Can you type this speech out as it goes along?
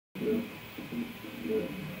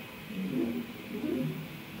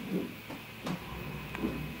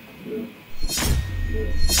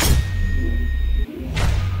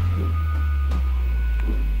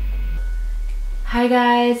Hi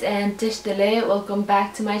guys, and Tish Dele, welcome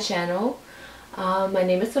back to my channel. My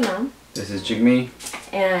name is Sonam. This is Jigmey.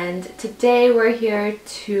 And today we're here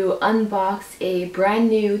to unbox a brand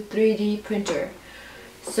new 3D printer.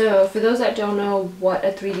 So for those that don't know what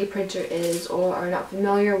a 3D printer is or are not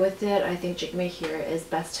familiar with it, I think Jigmey here is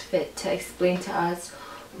best fit to explain to us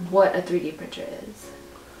what a 3D printer is.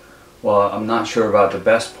 Well, I'm not sure about the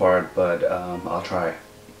best part, but I'll try.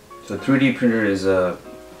 So 3D printer is a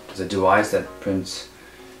device that prints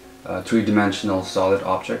a three-dimensional solid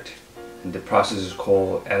object, and the process is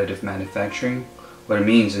called additive manufacturing. What it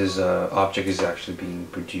means is object is actually being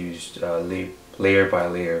produced layer by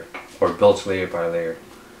layer, or built layer by layer.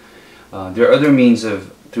 There are other means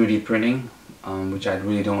of 3D printing, which I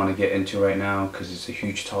really don't want to get into right now because it's a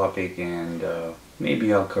huge topic, and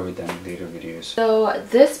maybe I'll cover them in later videos. So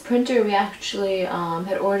this printer, we actually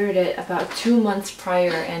had ordered it about 2 months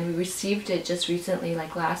prior, and we received it just recently,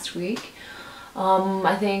 like last week.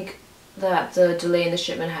 I think that the delay in the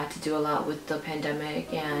shipment had to do a lot with the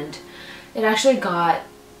pandemic, and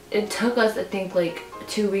it took us, I think, like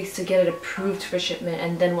 2 weeks to get it approved for shipment,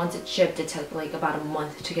 and then once it shipped, it took like about a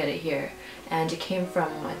month to get it here. And it came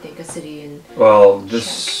from, I think, a city in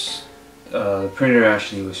this printer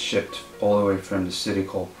actually was shipped all the way from the city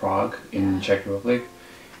called Prague in Czech Republic,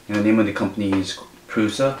 and the name of the company is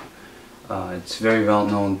Prusa. It's a very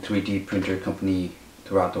well-known 3D printer company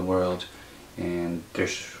throughout the world, and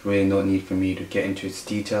there's really no need for me to get into its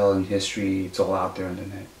detail and history. It's all out there on the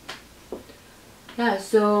net. Yeah,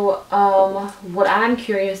 so what I'm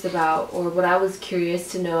curious about, or what I was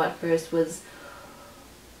curious to know at first was,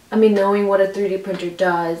 I mean, knowing what a 3D printer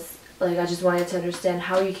does, like I just wanted to understand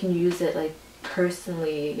how you can use it like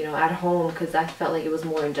personally, you know, at home, because I felt like it was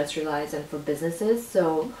more industrialized and for businesses.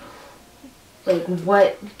 So like,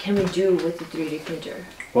 what can we do with the 3D printer?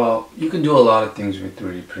 Well, you can do a lot of things with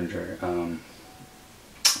 3D printer.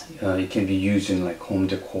 It can be used in like home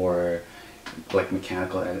decor, like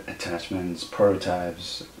mechanical attachments,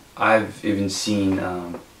 prototypes. I've even seen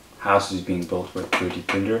houses being built with 3D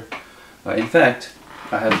printer. In fact,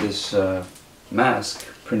 I have this mask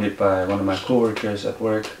printed by one of my co-workers at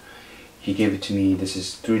work. He gave it to me. This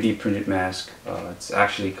is 3D printed mask. It's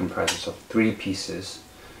actually comprises of 3 pieces.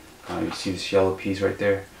 You see this yellow piece right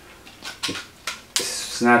there? It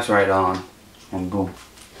snaps right on, and boom,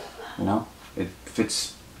 you know, it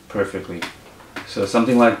fits perfectly. So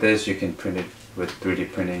something like this, you can print it with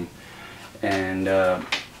 3D printing. And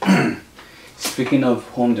speaking of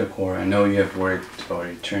home decor, I know you have worked or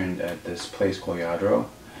interned at this place called Yadro.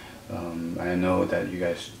 I know that you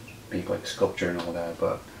guys make like sculpture and all that,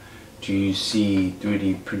 but do you see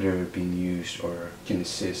 3D printer being used or can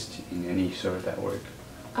assist in any sort of that work?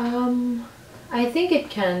 I think it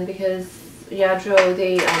can, because Yadro,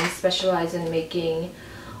 they specialize in making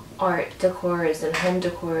art decors and home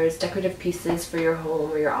decors, decorative pieces for your home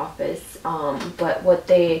or your office. But what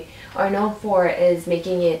they are known for is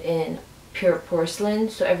making it in pure porcelain.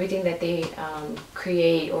 So everything that they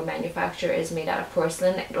create or manufacture is made out of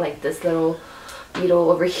porcelain, like this little beetle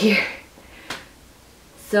over here.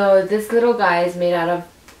 So this little guy is made out of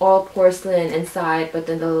all porcelain inside, but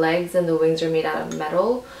then the legs and the wings are made out of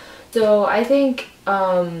metal. So I think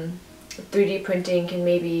 3D printing can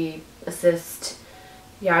maybe assist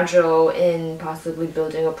Yadro in possibly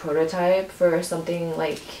building a prototype for something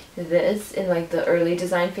like this in like the early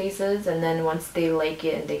design phases, and then once they like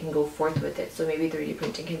it, they can go forth with it. So maybe 3D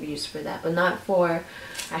printing can be used for that, but not for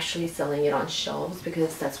actually selling it on shelves,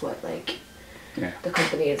 because that's what like the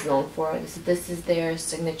company is known for. This is their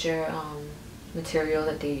signature material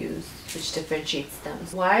that they use, which differentiates them.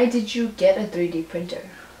 Why did you get a 3D printer?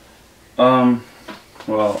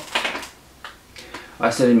 Well, I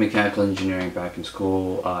studied mechanical engineering back in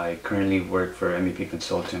school. I currently work for MEP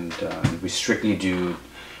Consultant. We strictly do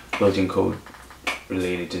building code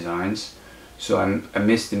related designs. So I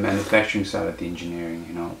miss the manufacturing side of the engineering,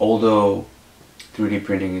 you know. Although 3D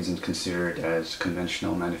printing isn't considered as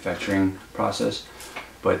conventional manufacturing process,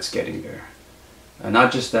 but it's getting there.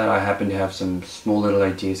 Not just that, I happen to have some small little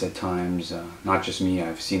ideas at times. Not just me,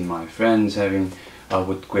 I've seen my friends having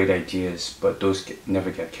with great ideas, but those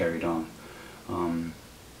never get carried on.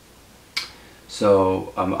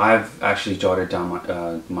 I've actually jotted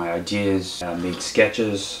down my ideas, made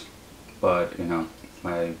sketches, but you know,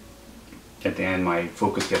 at the end my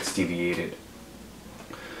focus gets deviated.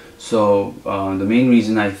 So the main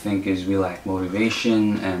reason I think is we lack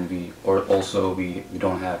motivation, and we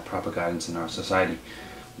don't have proper guidance in our society.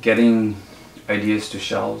 Getting ideas to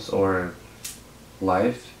shelves or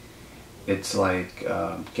life, it's like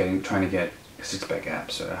trying to get a six-pack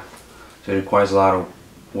abs. So it requires a lot of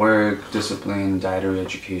work, discipline, dietary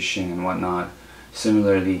education and whatnot.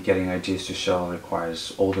 Similarly, getting ideas to sell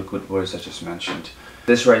requires all the good words I just mentioned.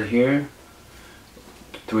 This right here,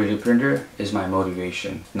 3D printer, is my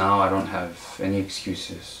motivation. Now I don't have any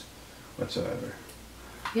excuses whatsoever.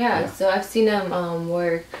 Yeah, so I've seen him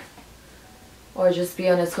work or just be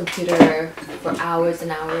on his computer for hours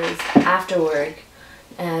and hours after work,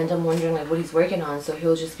 and I'm wondering like what he's working on. So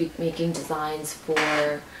he'll just be making designs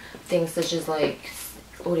for things such as like,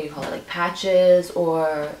 what do you call it, like patches,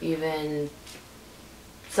 or even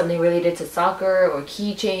something related to soccer or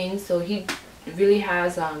keychains. So he really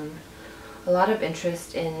has a lot of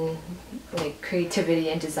interest in like creativity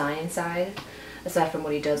and design side, aside from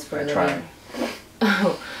what he does for a living.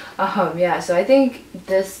 Yeah, so I think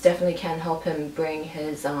this definitely can help him bring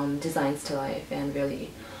his designs to life and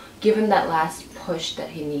really give him that last push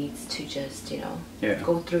that he needs to just, you know,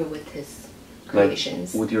 go through with his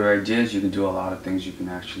creations. Like with your ideas, you can do a lot of things. You can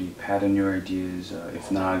actually patent your ideas.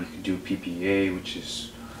 If not, you can do PPA, which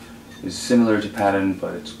is similar to patent,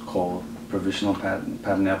 but it's called provisional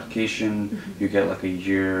patent application. You get like a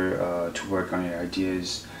year to work on your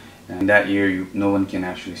ideas, and that year no one can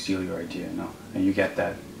actually steal your idea, and you get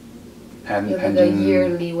that patent pending. Like a year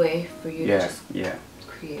leeway for you to just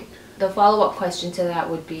create. The follow-up question to that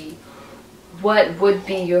would be, what would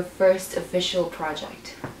be your first official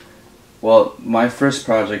project? Well, my first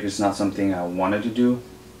project is not something I wanted to do,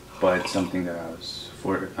 but it's something that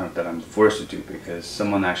I'm forced to do because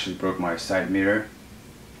someone actually broke my side mirror,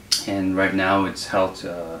 and right now it's held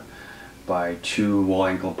by 2 wall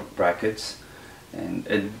angle brackets, and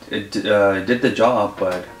it did the job,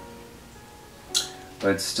 but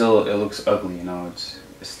still it looks ugly. It's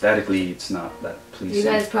aesthetically it's not that pleasing. You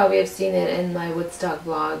guys probably have seen it in my Woodstock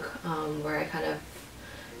vlog, where I kind of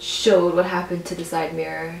showed what happened to the side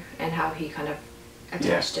mirror and how he kind of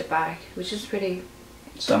attached it back, which is pretty.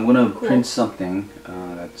 So I'm gonna print something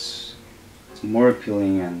that's more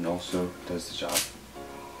appealing and also does the job.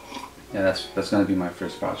 Yeah, that's gonna be my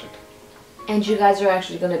first project. And you guys are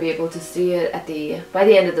actually gonna be able to see it by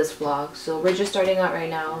the end of this vlog. So we're just starting out right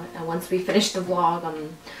now, and once we finish the vlog,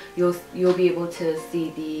 you'll be able to see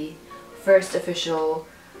the first official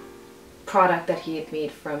product that he had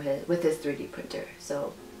made with his 3D printer.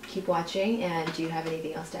 So keep watching. And do you have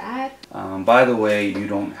anything else to add? By the way, you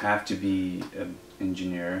don't have to be an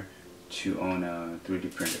engineer to own a 3D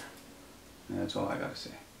printer. That's all I gotta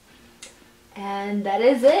say. And that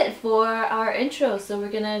is it for our intro. So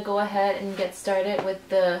we're gonna go ahead and get started with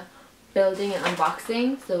the building and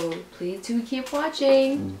unboxing. So please do keep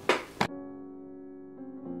watching.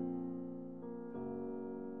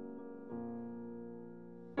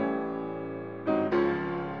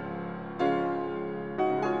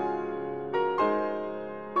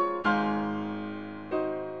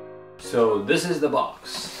 So this is the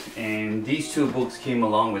box, and these 2 books came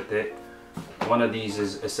along with it. One of these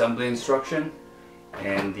is assembly instruction,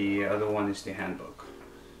 and the other one is the handbook.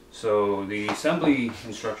 So the assembly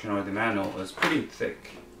instruction, or the manual, is pretty thick,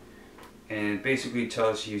 and it basically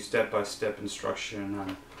tells you step-by-step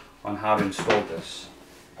instruction on how to install this.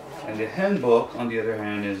 And the handbook, on the other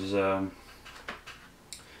hand, is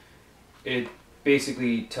it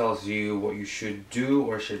basically tells you what you should do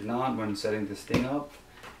or should not when setting this thing up,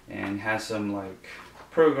 and has some like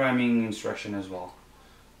programming instruction as well.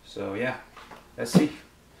 So yeah, let's see.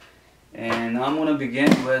 And I'm gonna begin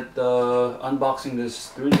with unboxing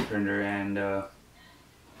this 3D printer, and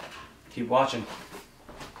keep watching.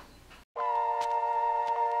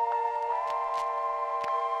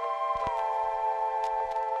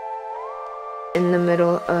 In the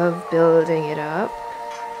middle of building it up.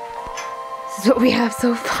 This is what we have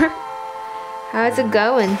so far. How's it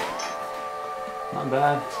going? Not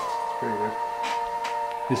bad. It's pretty good.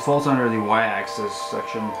 This falls under the y-axis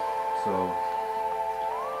section, so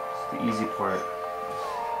it's the easy part.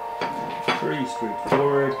 Pretty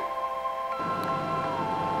straightforward.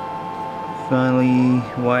 Finally,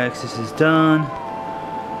 y-axis is done.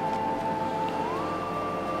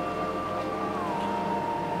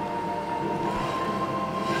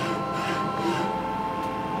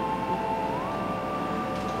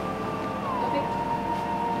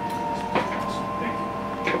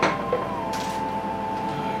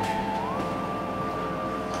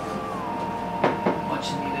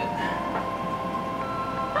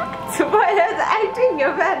 Supaya acting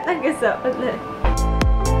your bad thing is up with it.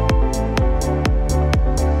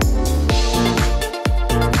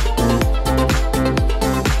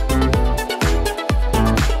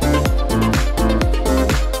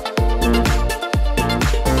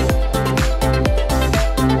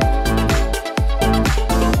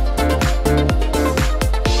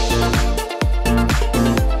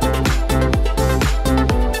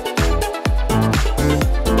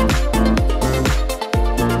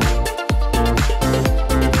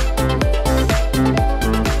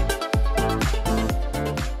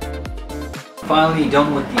 finally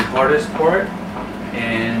done with the hardest part,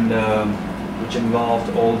 and which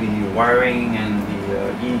involved all the wiring and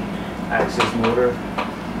the E-axis motor.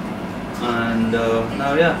 And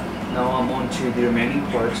now I'm on to the remaining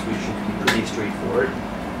parts, which should be pretty straightforward.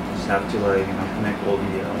 Just have to connect all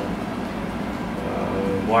the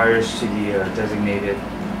wires to the designated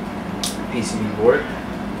PCB board,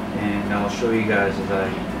 and I'll show you guys as I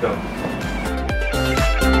go.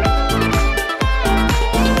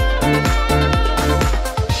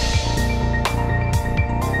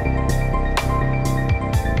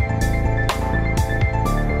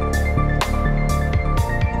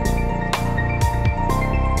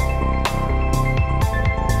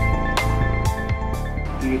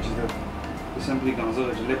 Simply comes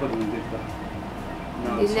out a leopard one did that.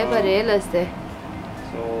 It's never realized it.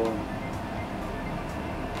 So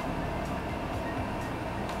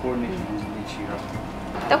coordination is really cheaper.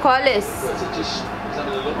 The call is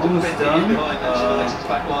Almost done.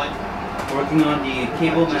 Working on the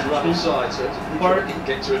cable management part.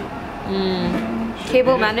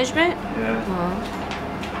 Cable management? Yeah.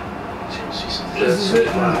 This is it.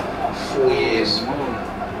 4 years.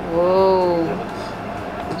 Whoa.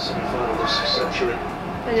 Semi-final this century.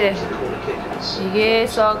 그래. 이게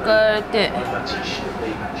soccer 때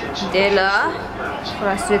della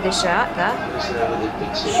trasferita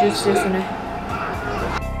giusto.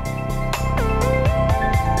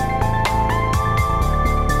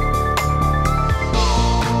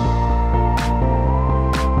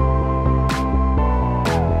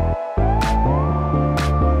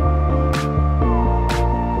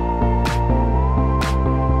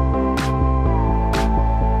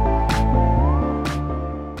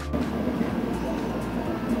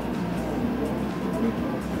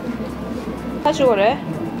 다시 그래?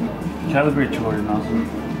 Calibrate to order now.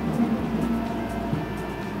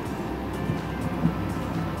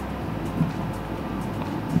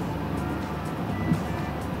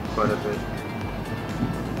 Quite a bit.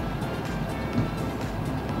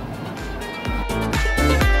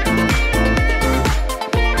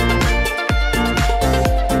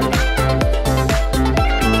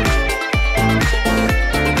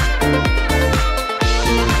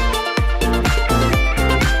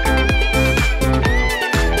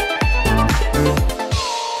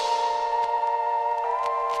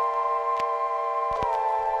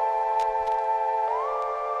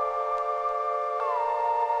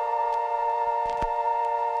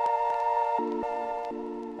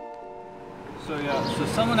 So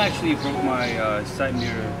someone actually broke my side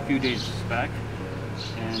mirror a few days back,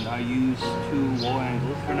 and I used 2 wall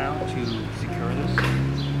angles for now to secure this.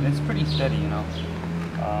 And it's pretty steady,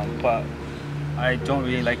 but I don't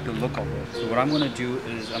really like the look of it. So what I'm going to do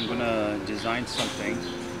is I'm going to design something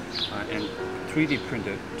and 3D print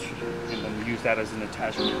it, and then use that as an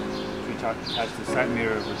attachment to attach the side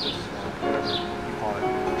mirror with this, whatever you call it.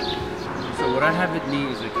 So what I have with me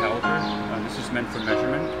is a caliper. This is meant for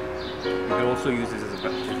measurement. You can also use this as a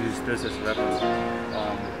reference.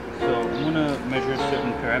 So I'm going to measure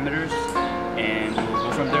certain parameters, and we'll go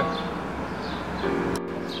from there.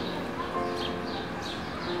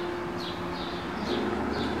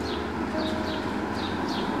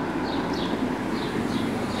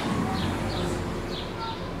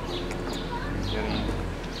 Getting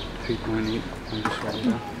 3.8. I'm just writing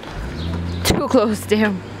down. Too close,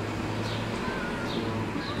 damn.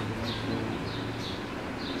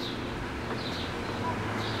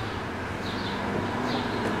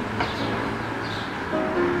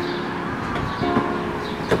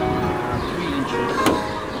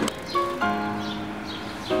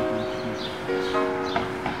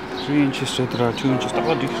 Inches to 2 inches.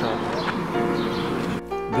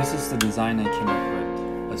 This is the design I came up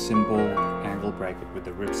with, a simple angle bracket with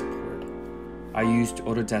a rib support. I used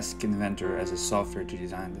Autodesk Inventor as a software to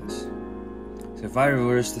design this. So if I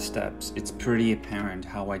reverse the steps, it's pretty apparent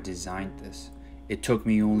how I designed this. It took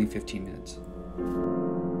me only 15 minutes.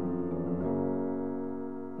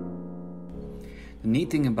 The neat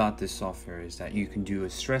thing about this software is that you can do a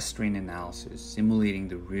stress-strain analysis simulating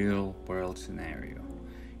the real-world scenario.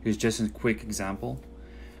 Here's just a quick example.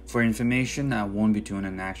 For information, I won't be doing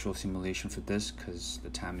an actual simulation for this because the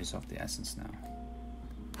time is of the essence now.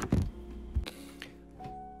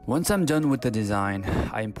 Once I'm done with the design,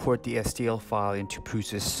 I import the STL file into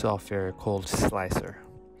Prusa's software called Slicer.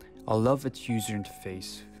 I love its user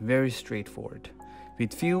interface, very straightforward.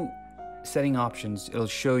 With few setting options, it'll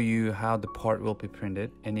show you how the part will be printed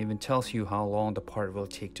and even tells you how long the part will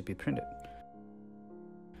take to be printed.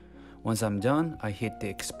 Once I'm done, I hit the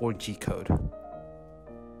export G-code.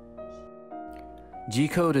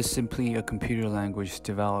 G-code is simply a computer language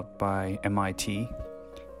developed by MIT.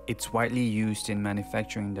 It's widely used in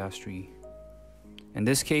manufacturing industry. In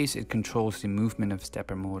this case, it controls the movement of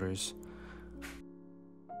stepper motors.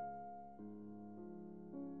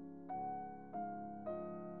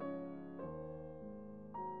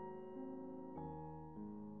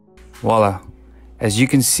 Voila! As you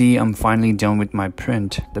can see, I'm finally done with my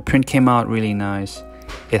print. The print came out really nice.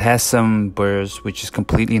 It has some burrs, which is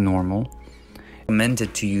completely normal. I meant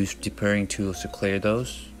it to use depuring tools to clear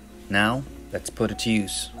those. Now, let's put it to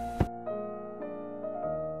use.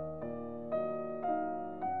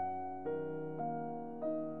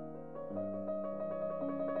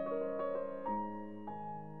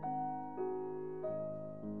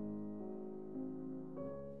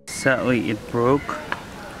 Sadly, it broke,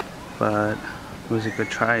 but it was a good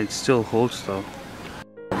try. It still holds though.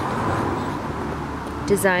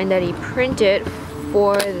 Design that he printed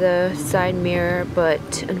for the side mirror,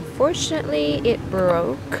 but unfortunately it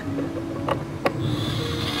broke.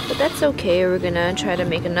 But that's okay, we're gonna try to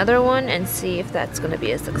make another one and see if that's gonna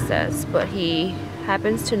be a success. But he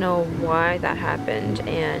happens to know why that happened,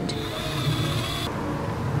 and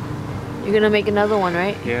you're gonna make another one,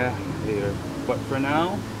 right? Yeah, later. But for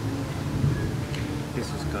now,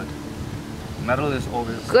 this is good. Metal is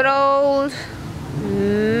always Good old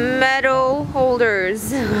metal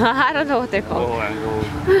holders. I don't know what they're called.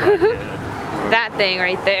 That thing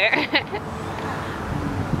right there.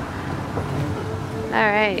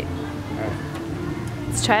 Alright.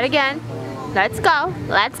 Let's try it again. Let's go.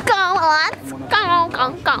 Let's go. Let's go. Go,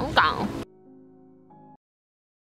 go, go, go.